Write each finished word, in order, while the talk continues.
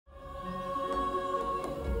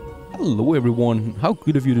Hello everyone, how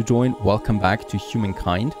good of you to join. Welcome back to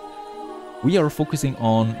Humankind. We are focusing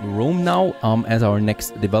on Rome now as our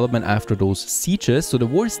next development after those sieges. So the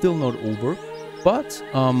war is still not over, but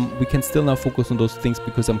we can still now focus on those things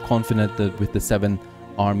because I'm confident that with the 7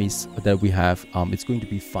 armies that we have, it's going to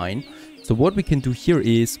be fine. So what we can do here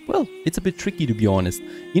is, well, it's a bit tricky to be honest.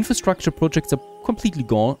 Infrastructure projects are completely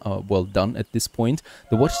gone, well done at this point.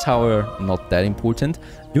 The watchtower, not that important.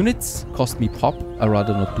 Units cost me pop, I'd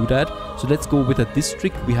rather not do that. So let's go with a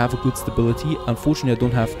district. We have a good stability. Unfortunately, I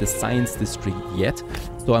don't have the science district yet.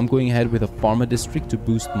 So I'm going ahead with a farmer district to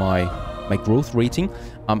boost my growth rating.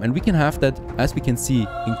 And we can have that, as we can see,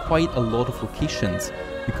 in quite a lot of locations,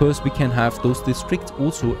 because we can have those districts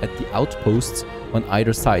also at the outposts on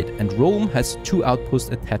either side. And Rome has 2 outposts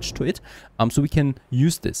attached to it, so we can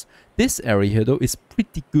use this. This area here, though, is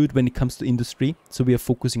pretty good when it comes to industry, so we are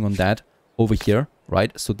focusing on that over here,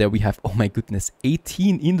 right? So there we have, oh my goodness,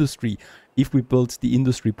 18 industry if we build the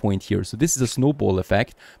industry point here. So this is a snowball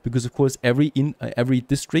effect, because of course every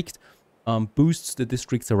district boosts the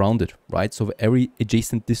districts around it, right? So every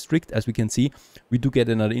adjacent district, as we can see, we do get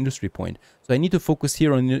another industry point. So I need to focus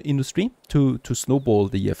here on industry to snowball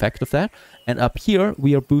the effect of that. And up here,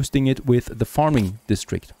 we are boosting it with the farming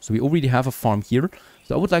district. So we already have a farm here.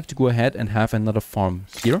 So I would like to go ahead and have another farm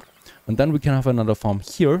here. And then we can have another farm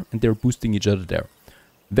here, and they're boosting each other there.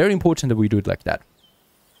 Very important that we do it like that.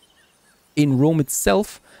 In Rome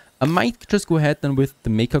itself, I might just go ahead then with the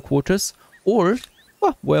maker quarters, or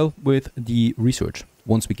well, with the research,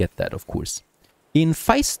 once we get that, of course. In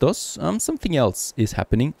Phaistos, something else is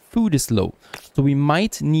happening. Food is low. So we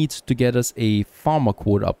might need to get us a farmer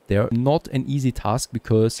quarter up there. Not an easy task,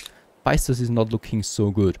 because Phaistos is not looking so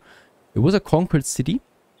good. It was a conquered city.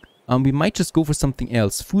 We might just go for something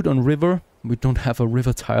else. Food on river. We don't have a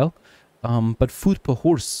river tile. But food per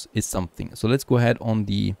horse is something. So let's go ahead on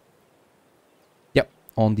the... Yep,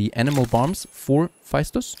 on the animal farms for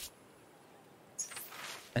Phaistos.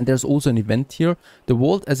 And there's also an event here. The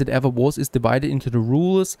world as it ever was is divided into the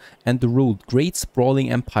rulers and the ruled, great sprawling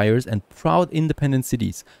empires and proud independent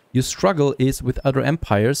cities. Your struggle is with other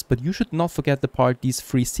empires, but you should not forget the part these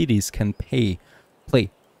free cities can play.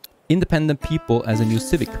 Independent people as a new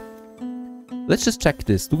civic. Let's just check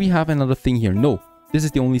this. Do we have another thing here? No. This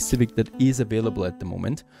is the only civic that is available at the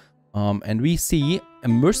moment. And we see a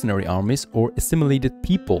mercenary armies or assimilated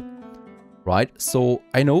people. Right, so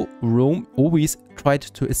I know Rome always tried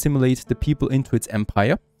to assimilate the people into its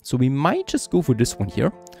empire, so we might just go for this one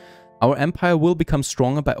here. Our empire will become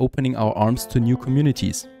stronger by opening our arms to new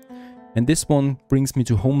communities. And this one brings me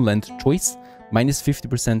to homeland choice, minus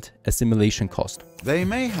 50% assimilation cost. They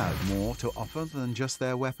may have more to offer than just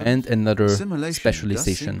their weapons. And another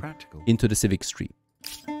specialization into the civic stream.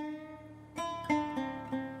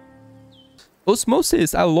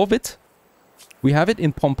 Osmosis, I love it. We have it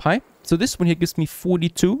in Pompeii. So this one here gives me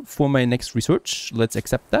 42 for my next research. Let's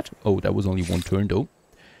accept that. Oh, that was only 1 turn though.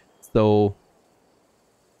 So,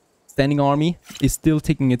 standing army is still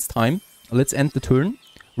taking its time. Let's end the turn.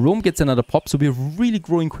 Rome gets another pop, so we're really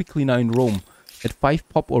growing quickly now in Rome. At 5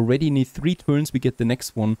 pop already, in 3 turns we get the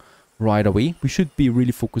next one right away. We should be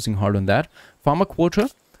really focusing hard on that. Farmer quarter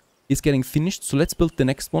is getting finished, so let's build the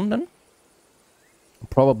next one then.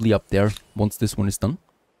 Probably up there once this one is done.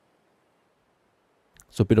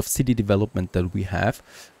 So a bit of city development that we have.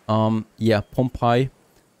 Yeah, Pompeii.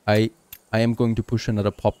 I am going to push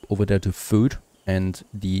another pop over there to food. And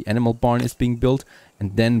the animal barn is being built.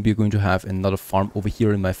 And then we're going to have another farm over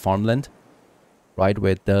here in my farmland. Right,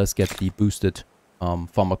 where it does get the boosted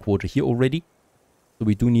farmer quarter here already. So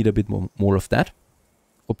we do need a bit more of that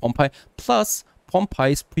for Pompeii. Plus,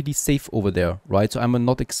 Pompeii is pretty safe over there. Right, so I'm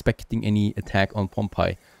not expecting any attack on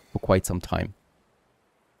Pompeii for quite some time.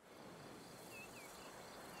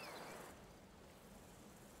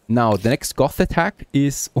 Now, the next Goth attack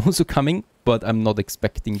is also coming, but I'm not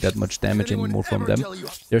expecting that much damage anymore from them.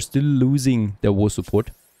 They're still losing their war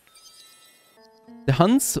support. The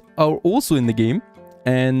Huns are also in the game,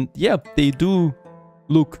 and yeah, they do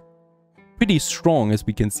look pretty strong, as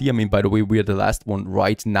we can see. I mean, by the way, we are the last one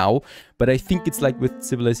right now, but I think it's like with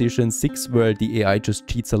Civilization 6, where the AI just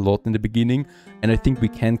cheats a lot in the beginning, and I think we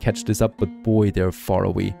can catch this up, but boy, they're far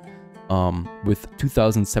away. With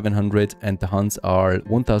 2,700 and the Huns are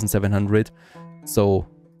 1,700. So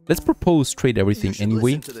let's propose trade everything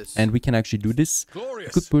anyway, and we can actually do this. We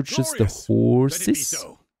could purchase the horses,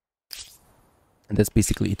 and that's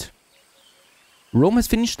basically it. Rome has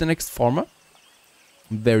finished the next farmer.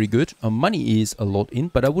 Very good. Money is a lot in,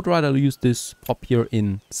 but I would rather use this pop here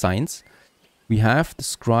in science. We have the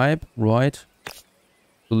scribe, right?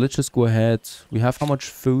 So let's just go ahead. We have how much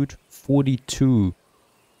food? 42.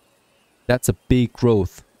 That's a big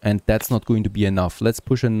growth. And that's not going to be enough. Let's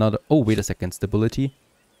push another... Oh, wait a second. Stability.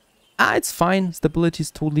 Ah, it's fine. Stability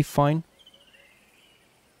is totally fine.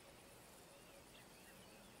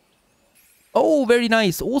 Oh, very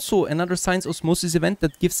nice. Also, another science osmosis event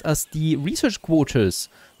that gives us the research quotas.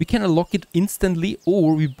 We can unlock it instantly,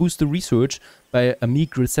 or we boost the research by a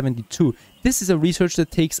meager 72. This is a research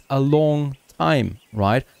that takes a long time,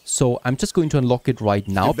 right? So I'm just going to unlock it right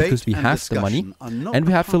now because we have the money and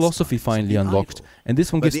we have philosophy finally unlocked. And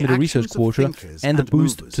this one gives me the research quota and a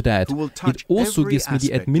boost to that. It also gives me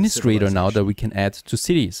the administrator now that we can add to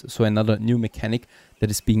cities. So another new mechanic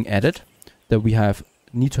that is being added that we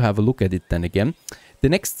need to have a look at it then again. The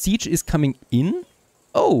next siege is coming in.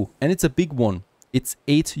 Oh, and it's a big one. It's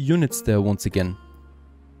 8 units there once again.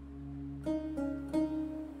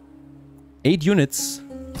 8 units.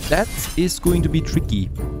 That is going to be tricky.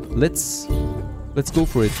 Let's go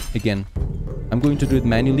for it again. I'm going to do it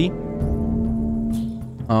manually.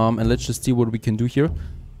 And let's just see what we can do here.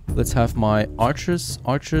 Let's have my archers,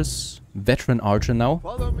 veteran archer now.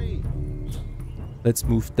 Follow me. Let's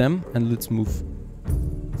move them and let's move...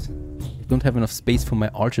 I don't have enough space for my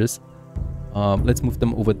archers. Let's move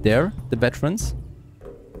them over there, the veterans.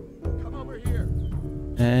 Come over here.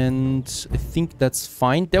 And I think that's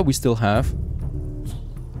fine. There we still have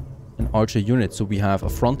an archer unit. So we have a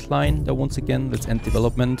front line there once again. Let's end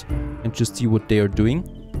development and just see what they are doing.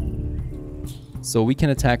 So we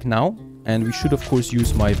can attack now. And we should of course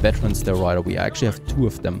use my veterans there right away. I actually have 2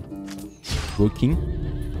 of them working.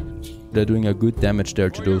 They're doing a good damage there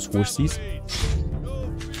to those horses.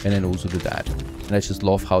 And then also to that. And I just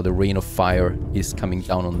love how the rain of fire is coming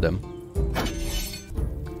down on them.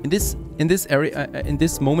 In this area, in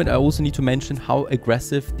this moment, I also need to mention how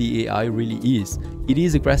aggressive the AI really is. It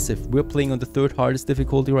is aggressive. We're playing on the 3rd hardest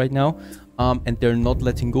difficulty right now, and they're not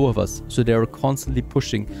letting go of us. So they're constantly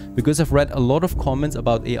pushing. Because I've read a lot of comments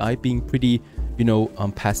about AI being pretty, you know,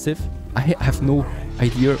 passive. I have no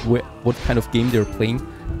idea what kind of game they're playing,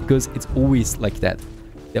 because it's always like that.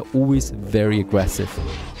 They're always very aggressive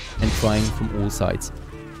and trying from all sides.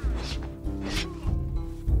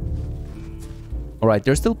 Alright,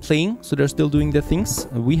 they're still playing, so they're still doing their things.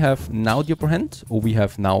 We have now the upper hand, or we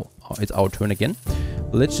have now, it's our turn again.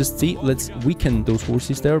 Let's just see, let's weaken those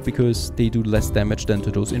horses there, because they do less damage than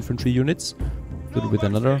to those infantry units. Do it with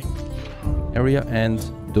another area, and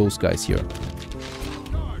those guys here.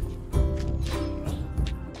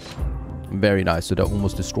 Very nice, so they're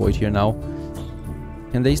almost destroyed here now.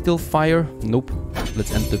 Can they still fire? Nope.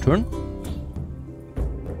 Let's end the turn.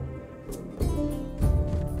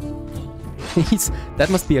 That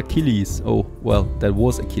must be Achilles. Oh, well, that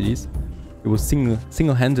was Achilles. It was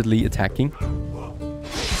single-handedly attacking.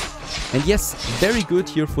 And yes, very good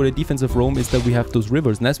here for the defense of Rome is that we have those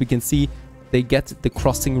rivers. And as we can see, they get the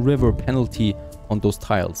crossing river penalty on those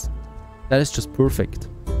tiles. That is just perfect.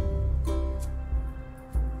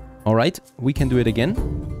 Alright, we can do it again.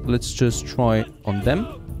 Let's just try on them.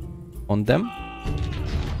 On them.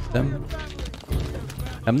 Them.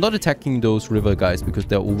 I'm not attacking those river guys because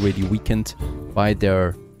they're already weakened by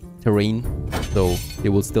their terrain. So they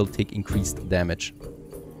will still take increased damage.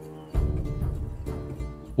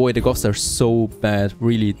 Boy, the Goths are so bad.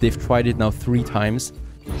 Really, they've tried it now 3 times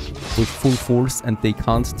with full force and they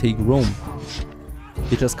can't take Rome.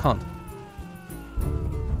 They just can't.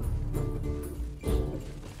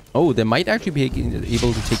 Oh, they might actually be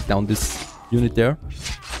able to take down this unit there.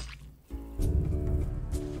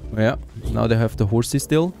 Yeah, now they have the horses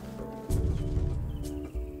still.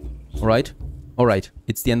 Alright, alright.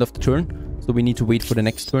 It's the end of the turn, so we need to wait for the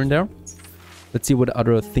next turn there. Let's see what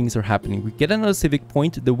other things are happening. We get another civic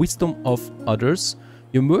point, the wisdom of others.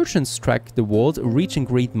 Your merchants track the world, reaching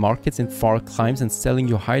great markets in far climes and selling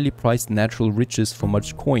your highly priced natural riches for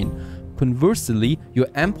much coin. Conversely, your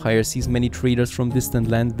empire sees many traders from distant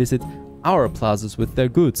land visit our plazas with their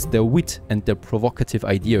goods, their wit, and their provocative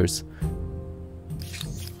ideas.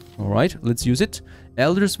 Alright, let's use it.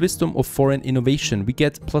 Elders' wisdom of foreign innovation. We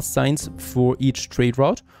get plus signs for each trade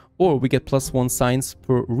route, or we get +1 signs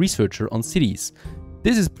per researcher on cities.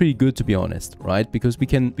 This is pretty good, to be honest, right? Because we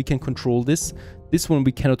can control this. This one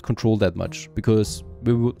we cannot control that much because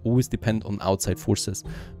we will always depend on outside forces.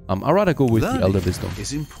 I'd rather go with the Elder Wisdom.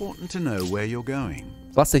 It's important to know where you're going.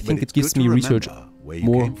 Plus, I think it gives me research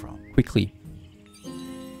more quickly.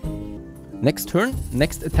 Next turn,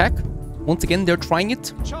 next attack. Once again, they're trying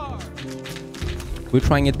it. We're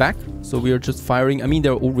trying it back, so we are just firing. I mean,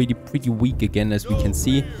 they're already pretty weak again, as we can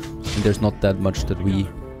see, and there's not that much that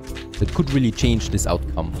could really change this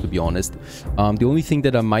outcome, to be honest. The only thing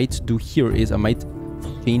that I might do here is I might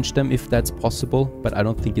change them if that's possible, but I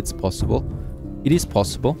don't think it's possible. It is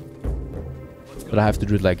possible. But I have to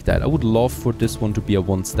do it like that. I would love for this one to be a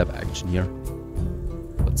one-step action here.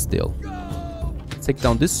 But still. Let's take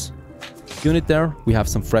down this unit there. We have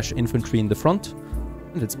some fresh infantry in the front.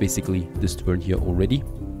 And that's basically this turn here already.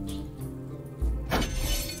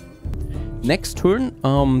 Next turn,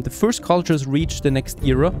 the first cultures reach the next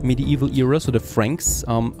era, medieval era. So the Franks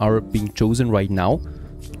are being chosen right now.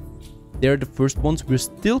 They're the first ones. We're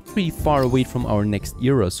still pretty far away from our next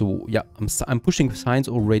era. So yeah, I'm pushing science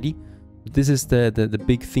already. This is the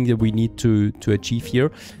big thing that we need to achieve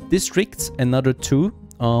here. Districts, another 2,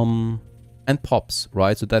 and pops,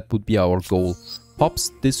 right? So that would be our goal. Pops,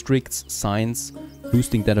 districts, science,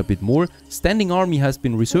 boosting that a bit more. Standing army has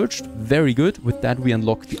been researched. Very good. With that, we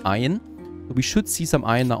unlock the iron. We should see some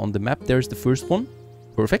iron now on the map. There's the first one.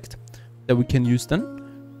 Perfect. That we can use then.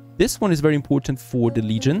 This one is very important for the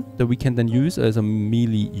Legion. That we can then use as a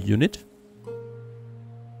melee unit.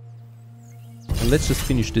 And let's just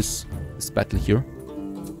finish this battle here.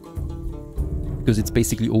 Because it's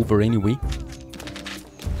basically over anyway.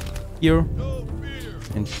 Here.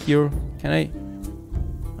 And here. Can I?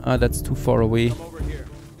 Ah, that's too far away.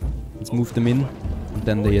 Let's move them in. And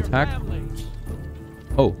then they attack.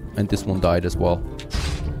 Oh, and this one died as well.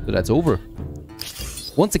 So that's over.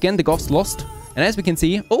 Once again, the Goths lost. And as we can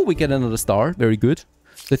see, oh, we get another star. Very good.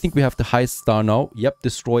 So I think we have the highest star now. Yep,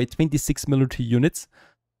 destroyed 26 military units.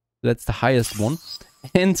 That's the highest one.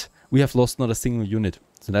 And we have lost not a single unit.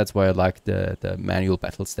 So that's why I like the manual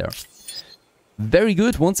battles there. Very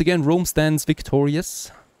good. Once again, Rome stands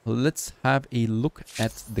victorious. Let's have a look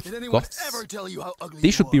at the Goths.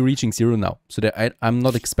 They should be reaching 0 now. So I'm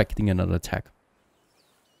not expecting another attack.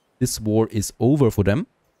 This war is over for them.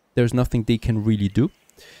 There's nothing they can really do.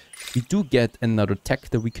 We do get another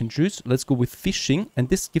tech that we can choose. Let's go with fishing. And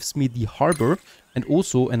this gives me the harbor and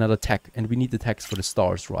also another tech. And we need the techs for the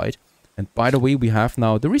stars, right? And by the way, we have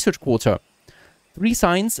now the research quarter. 3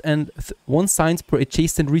 signs and 1 signs per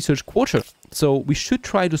adjacent research quarter. So we should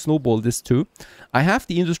try to snowball this too. I have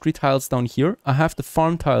the industry tiles down here. I have the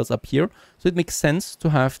farm tiles up here. So it makes sense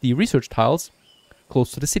to have the research tiles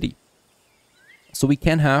close to the city. So we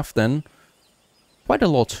can have then quite a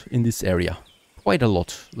lot in this area. Quite a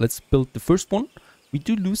lot. Let's build the first one. We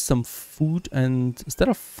do lose some food and... Is that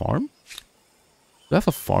a farm? Do I have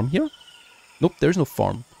a farm here? Nope, there's no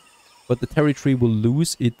farm. But the territory will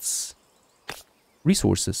lose its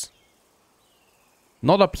resources.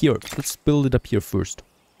 Not up here. Let's build it up here first.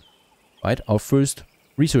 Right, our first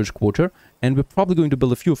research quarter. And we're probably going to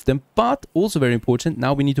build a few of them. But also very important,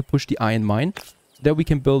 now we need to push the iron mine. So that we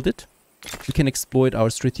can build it. We can exploit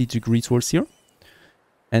our strategic resource here.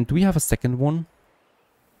 And do we have a second one?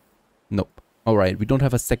 Nope. Alright, we don't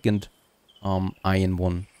have a second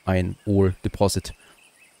iron ore deposit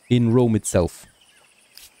in Rome itself.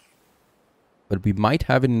 But we might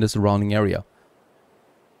have it in the surrounding area.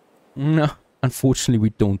 No, unfortunately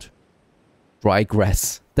we don't. Dry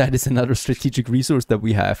grass. That is another strategic resource that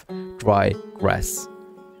we have. Dry grass.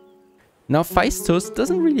 Now, Phaistos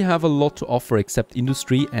doesn't really have a lot to offer except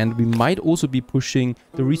industry, and we might also be pushing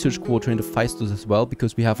the research quarter into Phaistos as well,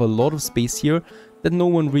 because we have a lot of space here that no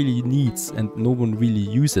one really needs and no one really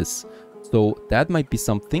uses. So that might be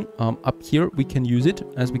something. Up here we can use it.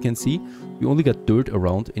 As we can see, we only got dirt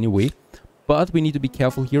around anyway, but we need to be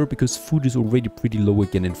careful here because food is already pretty low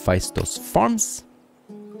again in Phaistos. Farms,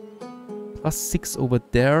 +6 over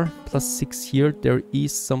there, +6 here. There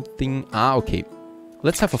is something. Ah, okay.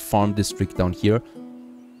 Let's have a farm district down here.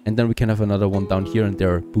 And then we can have another one down here and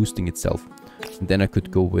they're boosting itself. And then I could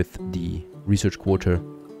go with the research quarter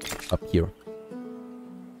up here.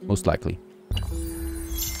 Most likely.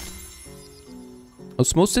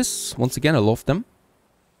 Osmosis, once again, I love them.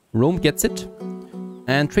 Rome gets it.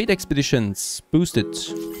 And trade expeditions, boosted.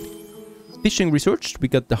 Fishing researched, we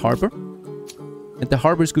got the harbor. And the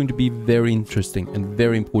harbor is going to be very interesting and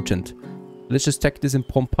very important. Let's just check this in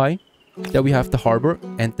Pompeii. There we have the harbor,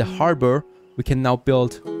 and the harbor we can now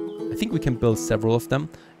build. I think we can build several of them,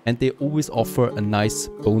 and they always offer a nice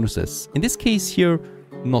bonuses. In this case here,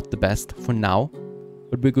 not the best for now,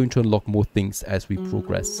 but we're going to unlock more things as we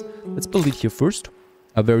progress. Let's build it here first,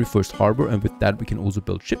 our very first harbor, and with that we can also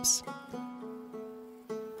build ships.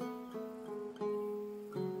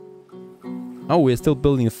 Oh, we're still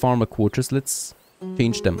building the farmer quarters. Let's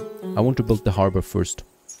change them. I want to build the harbor first.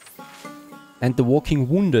 And the walking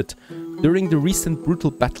wounded. During the recent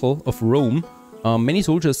brutal battle of Rome, many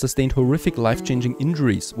soldiers sustained horrific life-changing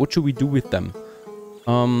injuries. What should we do with them?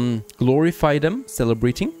 Glorify them,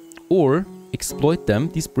 celebrating, or exploit them.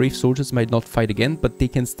 These brave soldiers might not fight again, but they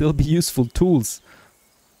can still be useful tools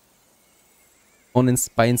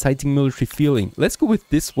by inciting military feeling. Let's go with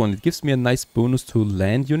this one. It gives me a nice bonus to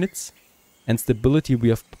land units And stability we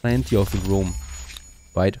have plenty of in Rome.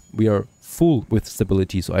 Right? We are full with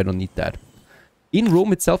stability, so I don't need that. In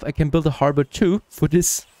Rome itself, I can build a harbor too for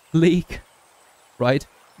this lake. Right?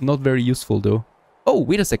 Not very useful though. Oh,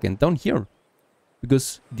 wait a second. Down here.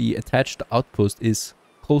 Because the attached outpost is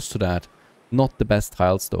close to that. Not the best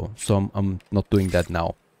tiles though. So I'm not doing that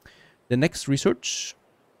now. The next research.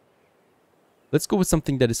 Let's go with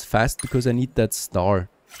something that is fast because I need that star.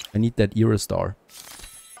 I need that era star.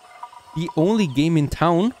 The only game in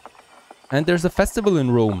town. And there's a festival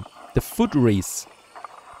in Rome. The foot race.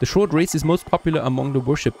 The short race is most popular among the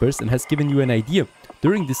worshippers and has given you an idea.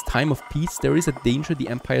 During this time of peace, there is a danger the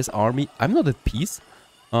Empire's army... I'm not at peace.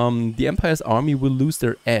 The Empire's army will lose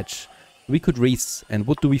their edge. We could race. And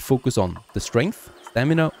what do we focus on? The strength,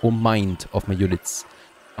 stamina or mind of my units?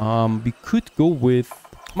 We could go with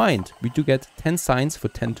mind. We do get 10 signs for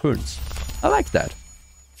 10 turns. I like that.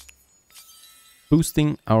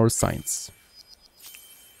 Boosting our signs.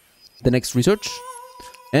 The next research.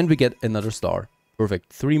 And we get another star.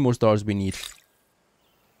 Perfect. 3 more stars we need.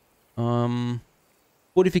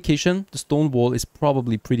 Fortification. The stone wall is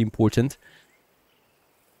probably pretty important.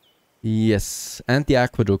 Yes. And the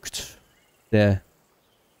aqueduct. The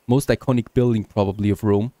most iconic building probably of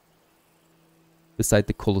Rome. Beside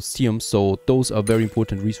the Colosseum. So those are very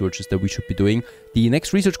important researches that we should be doing. The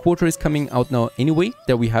next research quarter is coming out now anyway.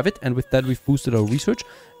 There we have it. And with that we've boosted our research.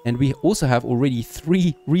 And we also have already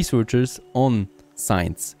 3 researchers on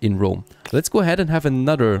science in Rome. Let's go ahead and have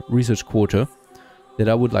another research quarter that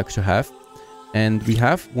I would like to have. And we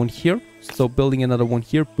have one here. So building another one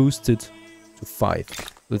here, boosted to 5.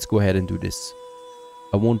 Let's go ahead and do this.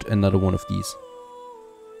 I want another one of these.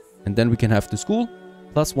 And then we can have the school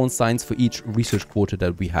plus 1 science for each research quarter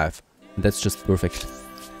that we have. And that's just perfect.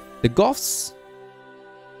 The Goths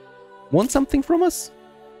want something from us?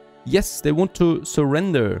 Yes, they want to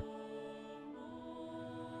surrender.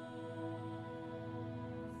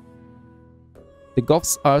 The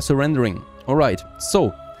Goths are surrendering. Alright,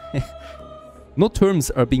 so no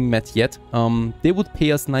terms are being met yet. They would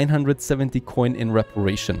pay us 970 coin in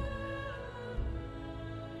reparation.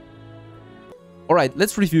 Alright,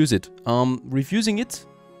 let's refuse it. Refusing it,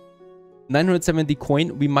 970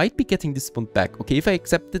 coin, we might be getting this one back. Okay, if I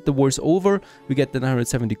accept it, the war is over, we get the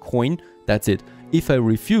 970 coin, that's it. If I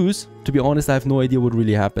refuse, to be honest, I have no idea what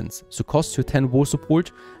really happens. So costs you 10 war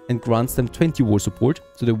support and grants them 20 war support.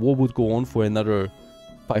 So the war would go on for another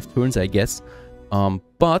 5 turns, I guess.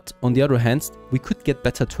 But on the other hand, we could get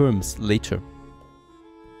better terms later.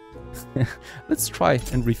 Let's try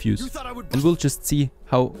and refuse. And we'll just see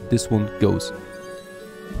how this one goes.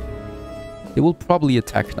 They will probably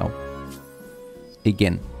attack now.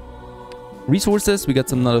 Again. Resources, we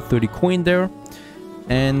got another 30 coin there.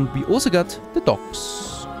 And we also got the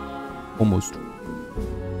docks. Almost.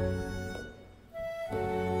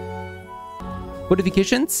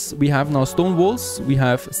 Fortifications, we have now stone walls. We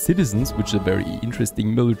have citizens, which is a very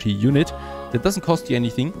interesting military unit. That doesn't cost you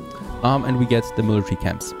anything. And we get the military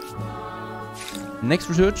camps. Next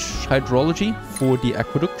research, hydrology for the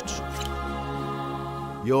aqueduct.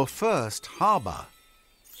 Your first harbor.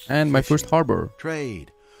 And my first harbor.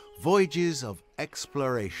 Trade. Voyages of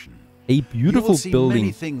exploration. A beautiful you will see building.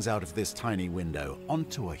 Many things out of this tiny window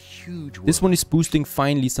onto a huge world. This one is boosting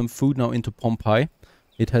finally some food now into Pompeii.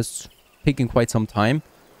 It has taken quite some time.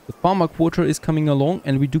 The farmer quarter is coming along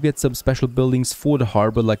and we do get some special buildings for the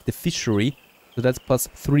harbor like the fishery. So that's plus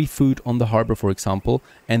 3 food on the harbor, for example,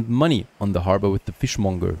 and money on the harbor with the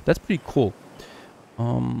fishmonger. That's pretty cool.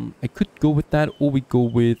 I could go with that, or we go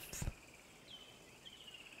with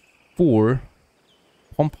 4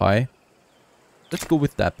 Pompeii. Let's go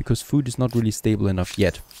with that, because food is not really stable enough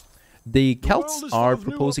yet. The Celts are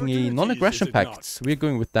proposing a non-aggression pact. We're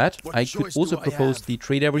going with that. I could also propose the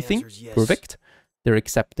trade everything. Perfect. They're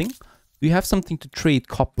accepting. Do you have something to trade?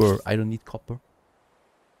 Copper. I don't need copper.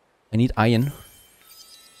 I need iron.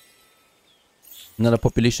 Another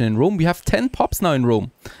population in Rome. We have 10 pops now in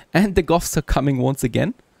Rome. And the Goths are coming once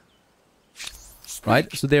again.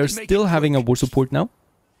 Right? So they are still having a war support now.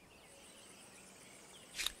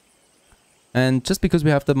 And just because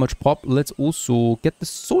we have that much pop, let's also get the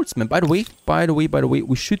swordsmen. By the way,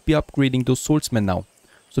 we should be upgrading those swordsmen now.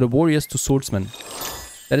 So the warriors to swordsmen.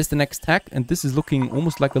 That is the next tag. And this is looking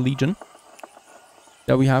almost like a legion.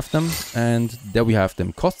 There we have them. And there we have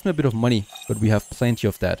them. Costs me a bit of money, but we have plenty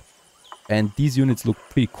of that. And these units look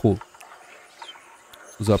pretty cool.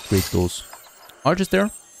 Let's upgrade those. Archers there.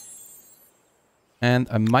 And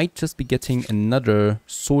I might just be getting another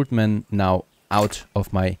swordman now out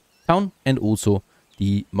of my town. And also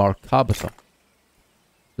the Markabata.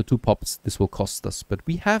 The 2 pops this will cost us. But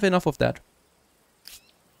we have enough of that.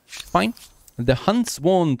 Fine. The Huns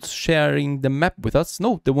want sharing the map with us.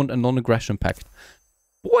 No, they want a non-aggression pact.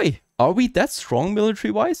 Boy, are we that strong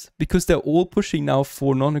military-wise? Because they're all pushing now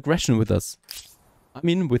for non-aggression with us. I'm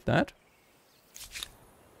in with that.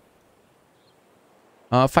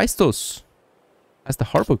 Phaistos has the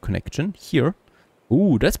harbor connection here.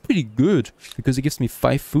 Ooh, that's pretty good. Because it gives me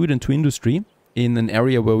 5 food and 2 industry. In an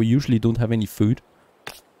area where we usually don't have any food.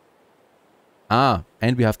 Ah,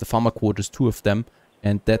 and we have the farmer quarters, 2 of them.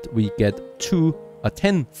 And that we get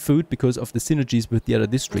 10 food because of the synergies with the other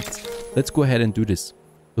districts. Let's go ahead and do this.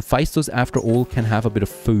 The Phaistos, after all, can have a bit of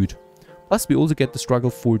food. Plus, we also get the struggle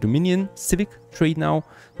for dominion, civic trade now.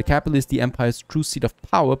 The capital is the empire's true seat of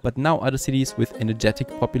power, but now other cities with energetic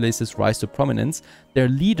populaces rise to prominence. Their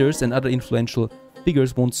leaders and other influential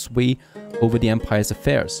figures won't sway over the empire's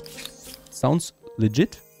affairs. Sounds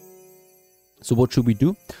legit. So what should we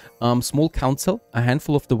do? Small council, a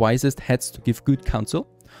handful of the wisest heads to give good counsel.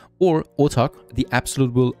 Or autarch, the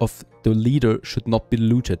absolute will of the leader should not be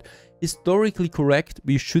diluted. Historically correct,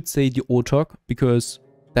 we should say the autarch, because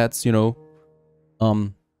that's, you know,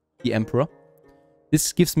 the emperor.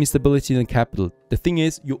 This gives me stability in the capital. The thing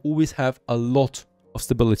is, you always have a lot of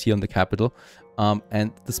stability on the capital.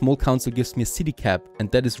 And the small council gives me a city cap, and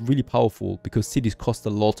that is really powerful because cities cost a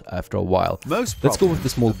lot after a while. Let's go with the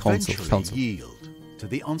small council. Yield to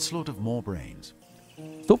the onslaught of more brains.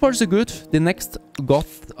 So far so good. The next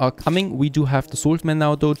Goths are coming. We do have the swordsmen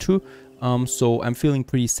now though too. So I'm feeling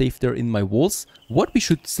pretty safe there in my walls. What we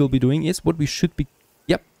should still be doing is,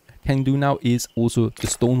 can do now is also the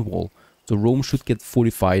stone wall. So Rome should get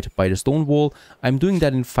fortified by the stone wall. I'm doing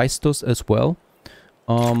that in Phaistos as well.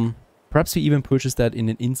 Perhaps we even purchase that in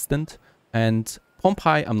an instant. And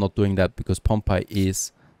Pompeii, I'm not doing that because Pompeii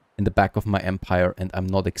is in the back of my empire and I'm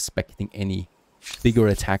not expecting any bigger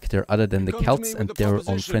attack there other than the Celts, and they're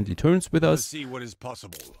on friendly terms with us.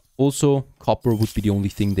 Also, copper would be the only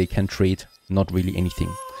thing they can trade, not really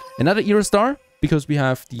anything. Another era star, because we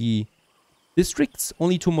have the districts,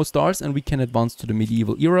 only 2 more stars, and we can advance to the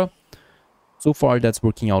medieval era. So far, that's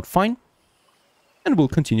working out fine. And we'll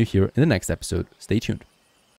continue here in the next episode. Stay tuned.